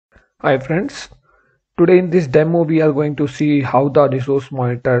Hi friends, today in this demo we are going to see how the resource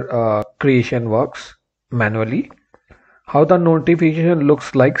monitor creation works manually, how the notification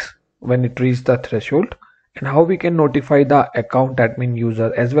looks like when it reaches the threshold, and how we can notify the account admin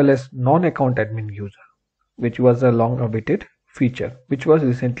user as well as non-account admin user, which was a long awaited feature which was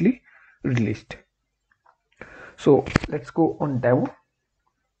recently released. So let's go on demo.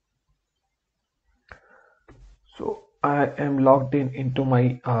 So I am logged in into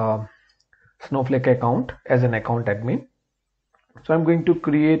my Snowflake account as an account admin. So I'm going to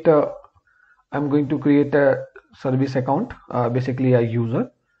create a service account, basically a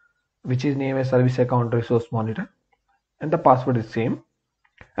user, which is named as service account resource monitor, and the password is same.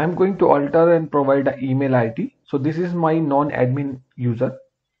 I'm going to alter and provide an email ID. So this is my non-admin user,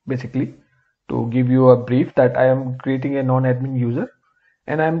 basically, to give you a brief that I am creating a non-admin user,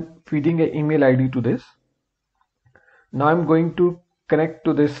 and I'm feeding an email ID to this. Now I'm going to connect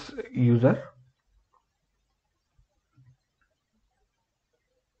to this user,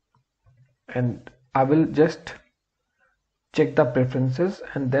 and I will just check the preferences,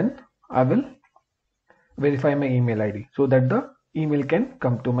 and then I will verify my email ID so that the email can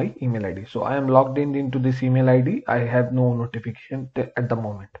come to my email ID. So I am logged in into this email ID. I have no notification at the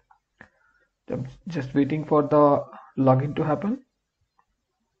moment. I'm just waiting for the login to happen.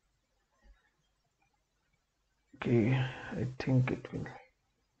 Okay, I think it will.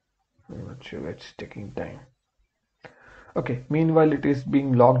 I'm not sure, it's taking time. Okay, meanwhile it is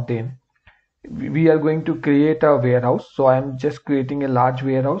being logged in. We are going to create a warehouse. So I am just creating a large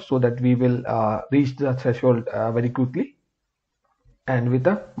warehouse so that we will reach the threshold very quickly, and with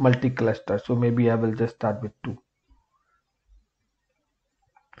a multi-cluster. So maybe I will just start with 2.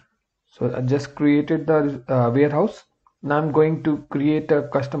 So I just created the warehouse. Now I'm going to create a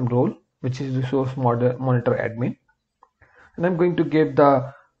custom role, which is resource monitor admin, and I'm going to give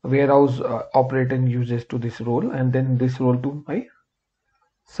the warehouse operator uses to this role, and then this role to my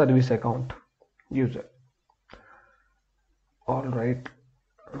service account user. All right,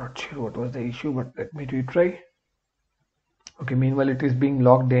 not sure what was the issue, but let me retry. Okay, meanwhile it is being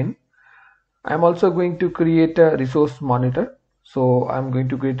logged in. I'm also going to create a resource monitor. So I'm going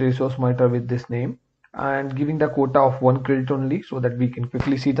to create a resource monitor with this name and giving the quota of 1 credit only so that we can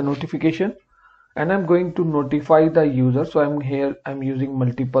quickly see the notification. And I'm going to notify the user. So I'm using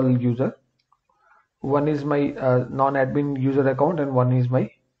multiple user. One is my non-admin user account and one is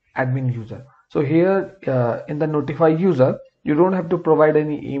my admin user. So here in the notify user, you don't have to provide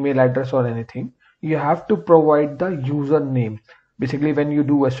any email address or anything. You have to provide the username. Basically, when you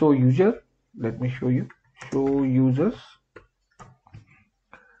do a show user, let me show you, show users,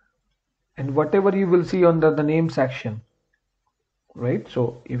 and whatever you will see under the name section, right?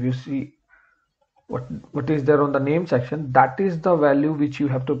 So if you see what is there on the name section, that is the value which you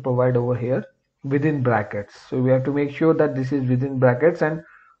have to provide over here within brackets. So we have to make sure that this is within brackets and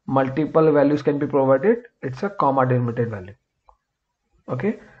multiple values can be provided. It's a comma delimited value.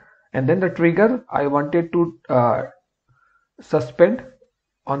 Okay, and then the trigger, I wanted to suspend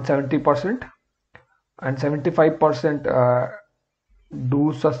on 70% and 75%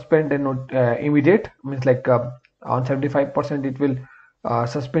 do suspend and not immediate, means like on 75% it will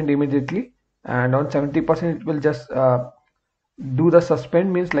suspend immediately, and on 70% it will just do the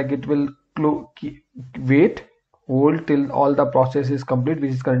suspend, means like it will wait, hold till all the process is complete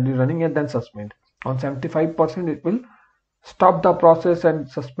which is currently running, and then suspend. On 75% it will stop the process and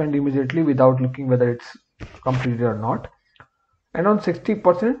suspend immediately without looking whether it's completed or not. And on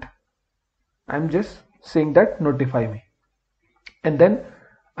 60% I'm just saying that notify me, and then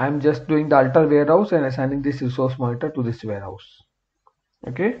I'm just doing the alter warehouse and assigning this resource monitor to this warehouse.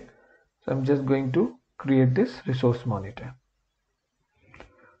 Okay, so I'm just going to create this resource monitor.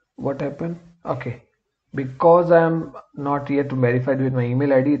 What happened? Okay, because I'm not yet verified with my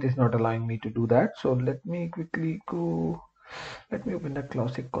email ID, it is not allowing me to do that. So let me quickly go, let me open the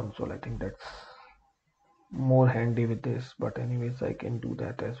classic console. I think that's more handy with this, but anyways I can do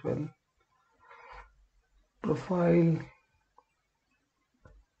that as well. Profile,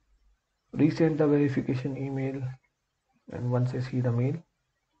 resend the verification email, and once I see the mail,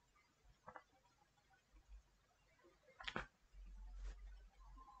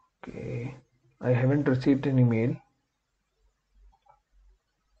 okay, I haven't received any mail.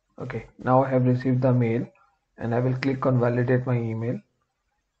 Okay, now I have received the mail, and I will click on validate my email,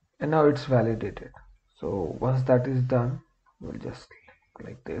 and now it's validated. So once that is done, we'll just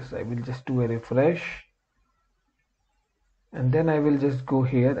like this, I will just do a refresh, and then I will just go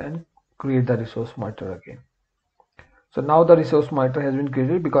here and create the resource monitor again. So now the resource monitor has been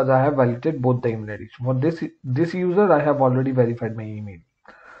created because I have validated both the email IDs. For this user, I have already verified my email.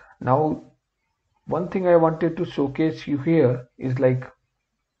 Now, one thing I wanted to showcase you here is like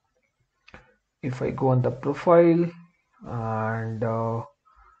if I go on the profile and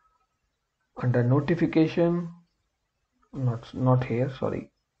under notification, not here, sorry.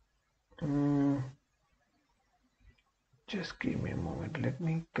 Just give me a moment. Let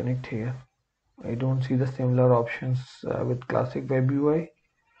me connect here. I don't see the similar options with classic web UI.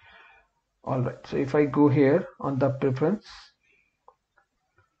 Alright, so if I go here on the preference,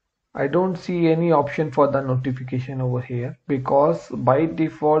 I don't see any option for the notification over here, because by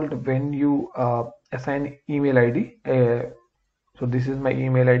default when you assign email ID, so this is my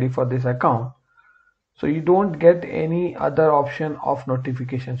email ID for this account, so you don't get any other option of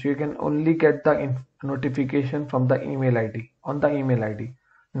notification. So you can only get the notification from the email ID, on the email ID,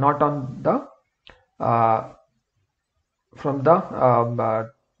 not on the from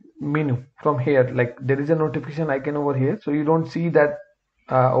the menu from here. Like there is a notification icon over here, so you don't see that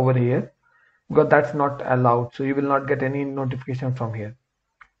over here, because that's not allowed. So you will not get any notification from here,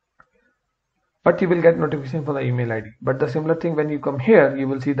 but you will get notification for the email ID. But the similar thing, when you come here, you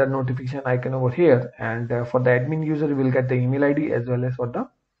will see the notification icon over here, and for the admin user you will get the email ID as well as for the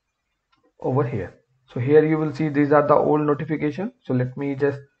over here. So here you will see these are the old notifications. So let me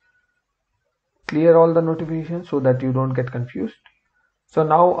just clear all the notifications so that you don't get confused. So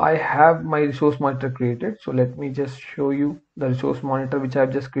now I have my resource monitor created. So let me just show you the resource monitor which I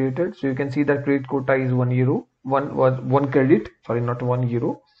have just created. So you can see that credit quota is €1. One credit, sorry, not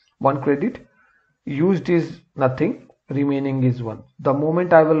 €1, 1 credit. Used is nothing, remaining is 1. The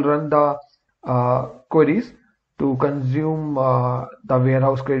moment I will run the queries to consume the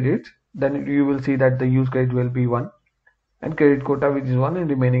warehouse credits, then you will see that the use credit will be 1 and credit quota which is 1 and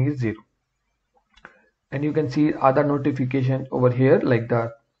remaining is 0. And you can see other notification over here, like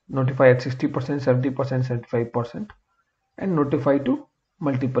the notify at 60%, 70%, 75%, and notify to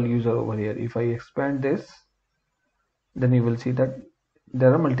multiple user over here. If I expand this, then you will see that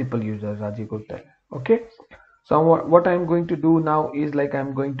there are multiple users, Rajiv Gupta. Okay, so what I'm going to do now is like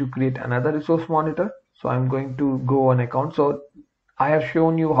I'm going to create another resource monitor. So I'm going to go on account. So I have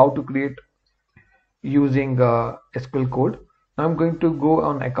shown you how to create using SQL code. Now I'm going to go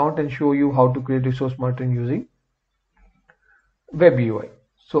on account and show you how to create resource monitoring using web UI.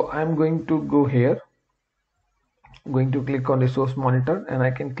 So I'm going to go here, I'm going to click on resource monitor, and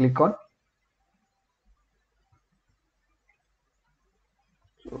I can click on,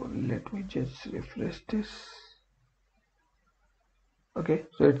 so let me just refresh this. Okay,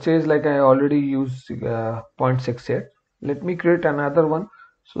 so it says like I already used 0.68. Let me create another one.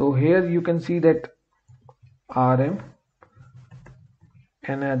 So here you can see that RM,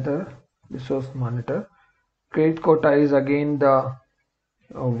 another resource monitor, credit quota is again the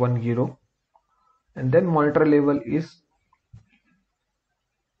 €1, and then monitor label is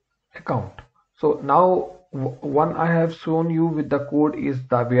account. So now one I have shown you with the code is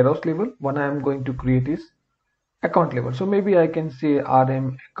the warehouse level, one I am going to create is account level. So maybe I can say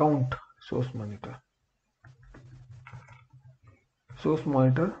RM account source monitor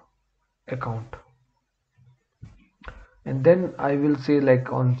account, and then I will say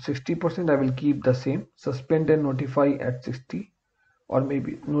like on 60% I will keep the same, suspend and notify at 60, or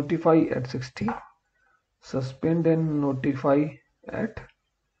maybe notify at 60, suspend and notify at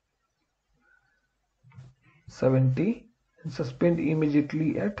 70, and suspend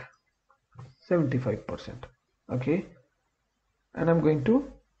immediately at 75%. Okay, and I'm going to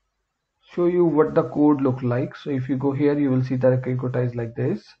show you what the code look like. So if you go here, you will see that credit quota is like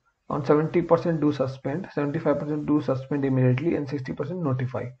this. On 70% do suspend, 75% do suspend immediately, and 60%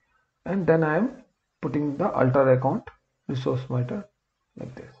 notify. And then I am putting the alter account resource monitor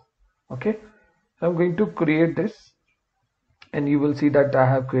like this. Okay, so I'm going to create this, and you will see that I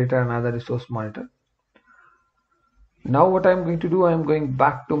have created another resource monitor. Now what I'm going to do, I'm going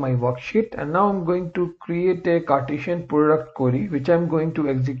back to my worksheet, and now I'm going to create a Cartesian product query which I'm going to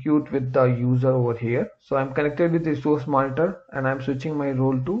execute with the user over here. So I'm connected with resource monitor, and I'm switching my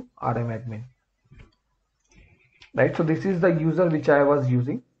role to RM admin. Right, so this is the user which I was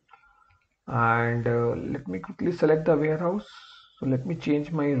using, and let me quickly select the warehouse. So let me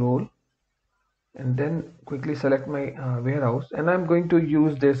change my role and then quickly select my warehouse, and I'm going to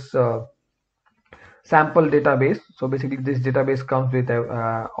use this sample database. So basically this database comes with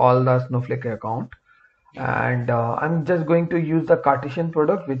all the Snowflake account, and I'm just going to use the Cartesian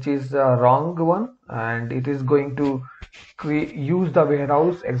product, which is the wrong one, and it is going to use the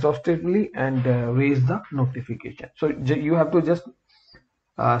warehouse exhaustively and raise the notification. So you have to just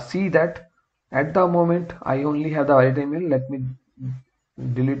see that at the moment I only have the valid email. Let me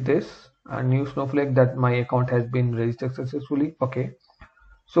delete this, a new Snowflake, that my account has been registered successfully. Okay,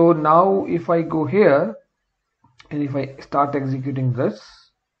 So now if I go here and if I start executing this,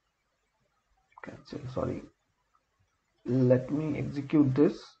 cancel, sorry, let me execute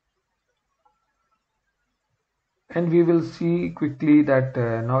this, and we will see quickly that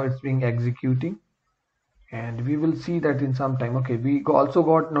now it's being executing, and we will see that in some time. Okay, we also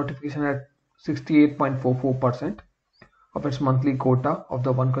got notification at 68.44% of its monthly quota of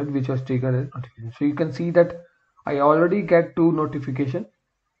the one credit which was triggered as notification. So you can see that I already get 2 notification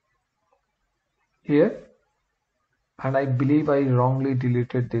here, and I believe I wrongly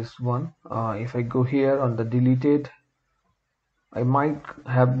deleted this one. If I go here on the deleted, I might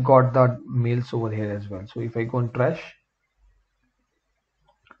have got the mails over here as well. So if I go on trash,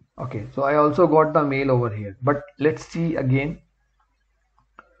 okay, so I also got the mail over here, but let's see again.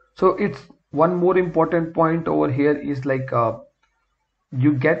 So it's one more important point over here is like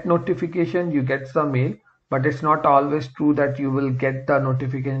you get notification, you get the mail, but it's not always true that you will get the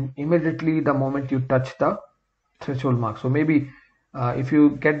notification immediately the moment you touch the threshold mark. So maybe if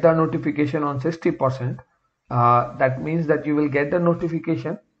you get the notification on 60%, that means that you will get the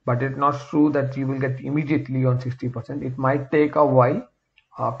notification, but it's not true that you will get immediately on 60%. It might take a while,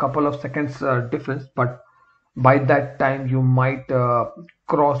 a couple of seconds difference, but by that time you might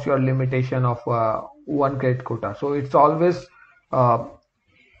cross your limitation of one credit quota. So it's always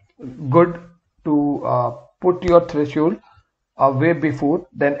good to put your threshold way before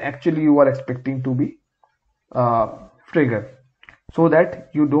than actually you are expecting to be triggered, so that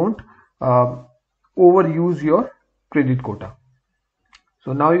you don't overuse your credit quota.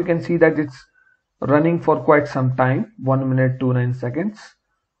 So now you can see that it's running for quite some time, 1 minute 29 seconds.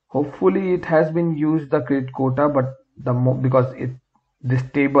 Hopefully it has been used the credit quota, but because this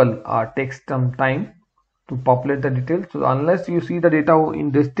table takes some time to populate the details. So unless you see the data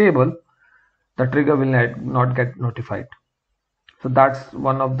in this table, the trigger will not get notified. So that's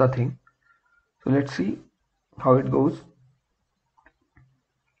one of the thing. So let's see how it goes.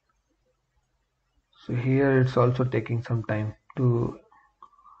 So here it's also taking some time to,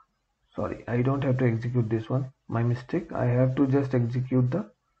 sorry, I don't have to execute this one, my mistake. I have to just execute the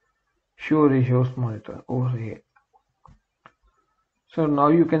show ratios monitor over here. So now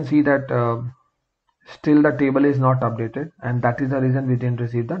you can see that still the table is not updated, and that is the reason we didn't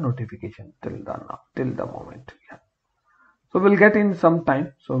receive the notification till the moment. Yeah. So we'll get in some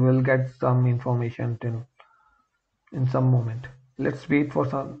time, so we'll get some information in some moment. Let's wait for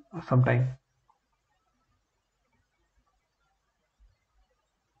some time.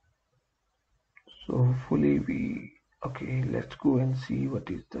 So hopefully okay, let's go and see what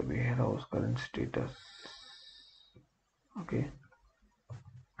is the warehouse current status. Okay,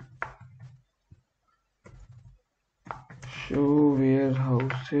 show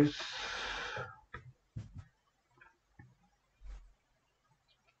warehouses.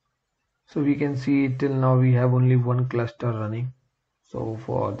 So we can see till now we have only one cluster running. So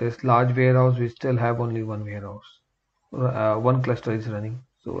for this large warehouse, we still have only one warehouse. One cluster is running.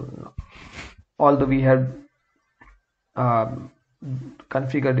 So although we had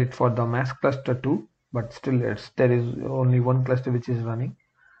configured it for the mass cluster too, but still there is only one cluster which is running,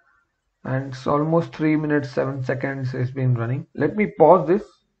 and it's almost 3 minutes 7 seconds it's been running. Let me pause this.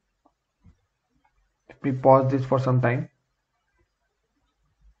 For some time.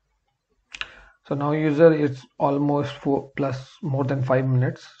 So now user, it's almost more than 5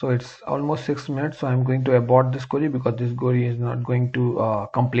 minutes, so it's almost 6 minutes. So I'm going to abort this query because this query is not going to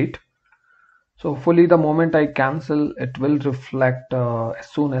complete. So hopefully the moment I cancel, it will reflect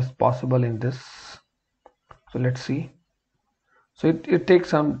as soon as possible in this. So let's see. So it takes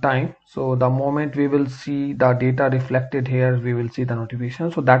some time. So the moment we will see the data reflected here, we will see the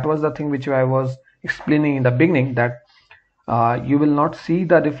notification. So that was the thing which I was explaining in the beginning, that you will not see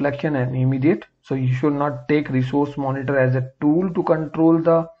the reflection and immediate. So you should not take resource monitor as a tool to control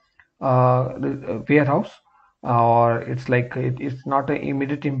the warehouse, or it's like it's not an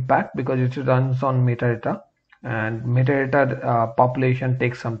immediate impact because it runs on metadata, and metadata population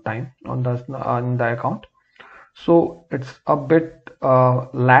takes some time on the account. So it's a bit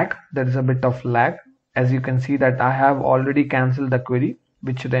lag. There is a bit of lag. As you can see that I have already cancelled the query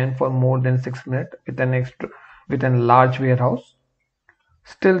which ran for more than 6 minutes with a large warehouse.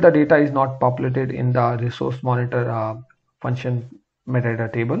 Still the data is not populated in the resource monitor function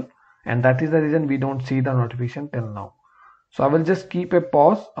metadata table, and that is the reason we don't see the notification till now. So I will just keep a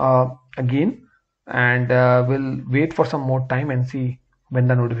pause again, and we'll wait for some more time and see when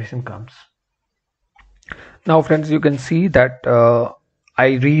the notification comes. Now friends, you can see that I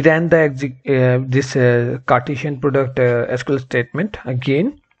reran the this Cartesian product SQL statement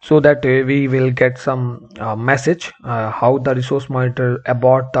again, so that we will get some message how the resource monitor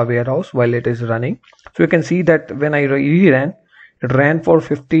about the warehouse while it is running. So you can see that when I reran, it ran for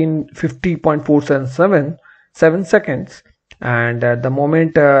 50.477 seconds, and at the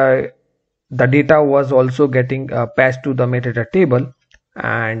moment the data was also getting passed to the metadata table,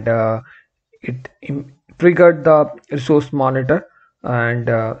 and it triggered the resource monitor, and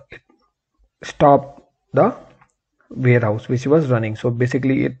it stopped the warehouse which was running. So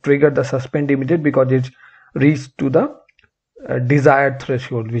basically it triggered the suspend immediate because it reached to the desired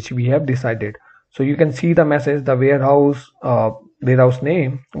threshold which we have decided. So you can see the message, the warehouse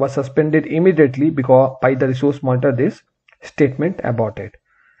name was suspended immediately because by the resource monitor this statement about it.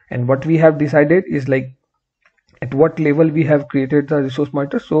 And what we have decided is like at what level we have created the resource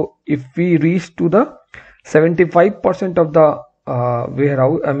monitor. So if we reach to the 75% of the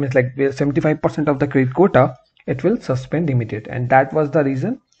warehouse, I mean like 75% of the credit quota, it will suspend immediate. And that was the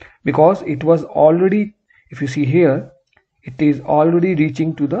reason, because it was already, if you see here, it is already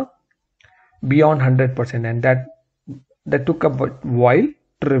reaching to the beyond 100%, and that took a while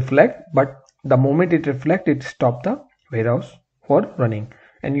to reflect, but the moment it reflect, it stopped the warehouse for running.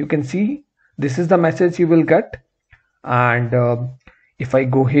 And you can see this is the message you will get. And if I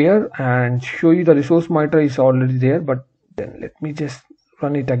go here and show you, the resource monitor is already there, but then let me just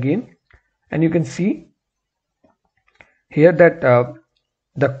run it again, and you can see here that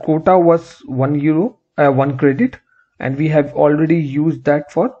the quota was €1, 1 credit, and we have already used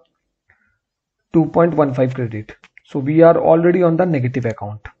that for 2.15 credit. So we are already on the negative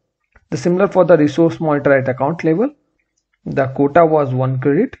account. The similar for the resource monitor at account level, the quota was 1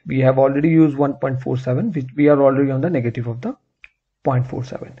 credit, we have already used 1.47, which we are already on the negative of the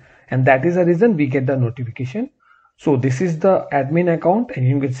 0.47, and that is the reason we get the notification. So this is the admin account, and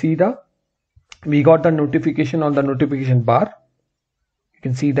you can see we got the notification on the notification bar. You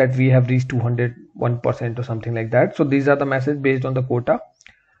can see that we have reached 201% or something like that. So these are the message based on the quota.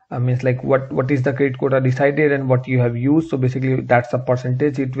 Means like what is the credit quota decided and what you have used. So basically that's the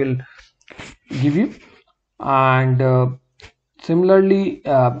percentage it will give you. And similarly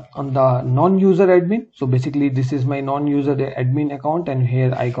on the non-user admin, so basically this is my non-user admin account, and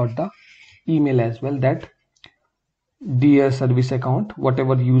here I got the email as well that dear service account,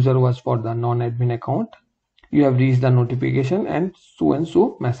 whatever user was for the non-admin account, you have reached the notification and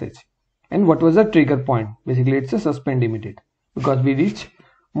so message. And what was the trigger point? Basically it's a suspend immediate because we reach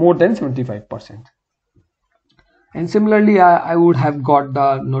more than 75%. And similarly I would have got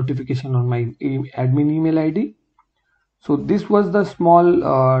the notification on my admin email ID. So this was the small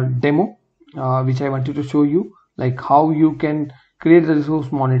demo which I wanted to show you, like how you can create the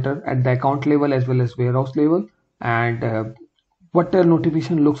resource monitor at the account level as well as warehouse level, and what the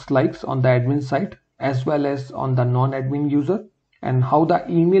notification looks like on the admin side as well as on the non-admin user, and how the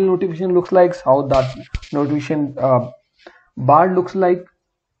email notification looks like, how the notification bar looks like,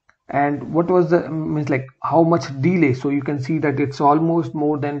 and what was the means like how much delay. So you can see that it's almost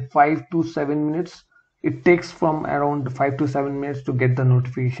more than 5 to 7 minutes. It takes from around 5 to 7 minutes to get the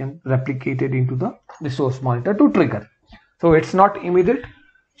notification replicated into the resource monitor to trigger. So it's not immediate.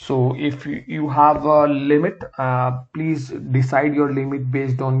 So if you have a limit, please decide your limit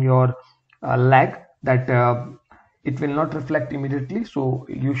based on your lag, that it will not reflect immediately. So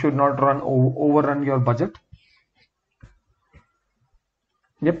you should not overrun your budget.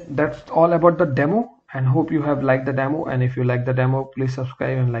 Yep, that's all about the demo, and hope you have liked the demo. And if you like the demo, please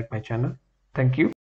subscribe and like my channel. Thank you.